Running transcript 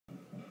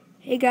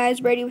Hey guys,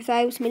 Brady with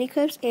iOS Mini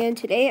Clips, and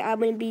today I'm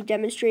going to be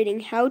demonstrating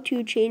how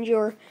to change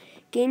your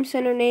Game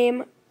Center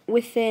name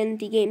within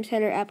the Game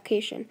Center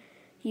application.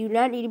 You do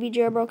not need to be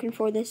jailbroken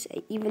for this,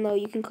 even though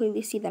you can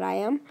clearly see that I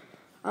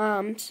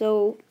am.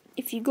 So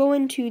if you go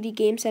into the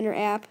Game Center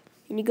app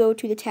and you go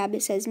to the tab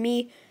that says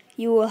Me,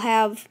 you will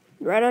have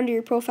right under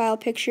your profile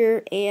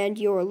picture and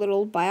your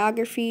little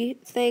biography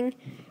thing,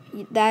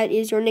 that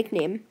is your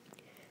nickname.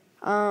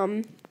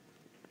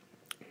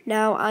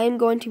 Now I'm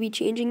going to be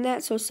changing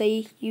that, so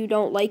say you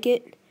don't like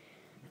it,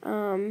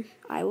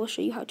 I will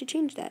show you how to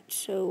change that.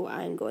 So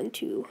I'm going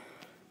to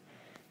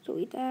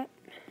delete that.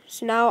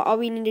 So now all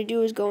we need to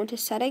do is go into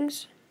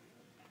settings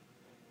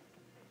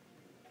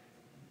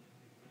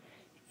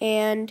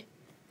and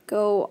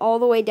go all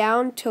the way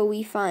down till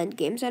we find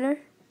Game Center.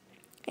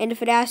 And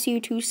if it asks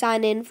you to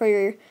sign in for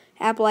your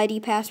Apple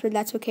ID password,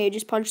 that's okay,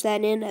 just punch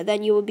that in and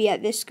then you will be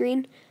at this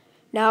screen.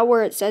 Now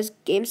where it says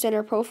Game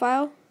Center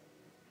profile,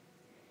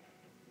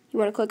 you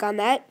want to click on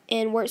that,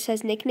 and where it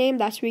says nickname,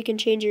 that's where you can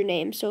change your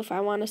name. So if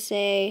I want to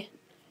say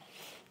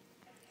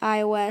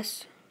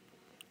iOS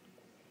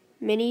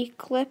Mini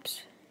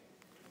Clips,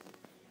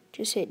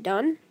 just hit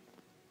done.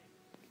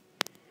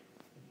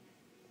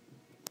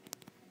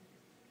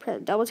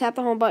 Double tap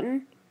the home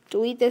button,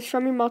 delete this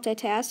from your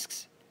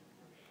multitasks,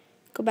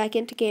 go back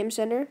into Game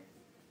Center,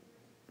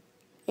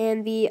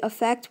 and the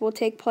effect will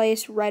take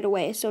place right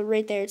away. So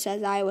right there it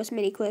says iOS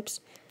Mini Clips.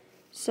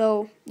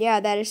 So yeah,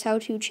 that is how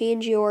to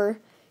change your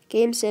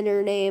Game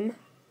Center name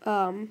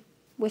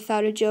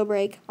without a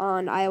jailbreak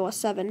on iOS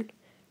 7.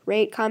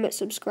 Rate, comment,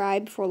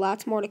 subscribe for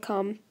lots more to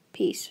come.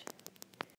 Peace.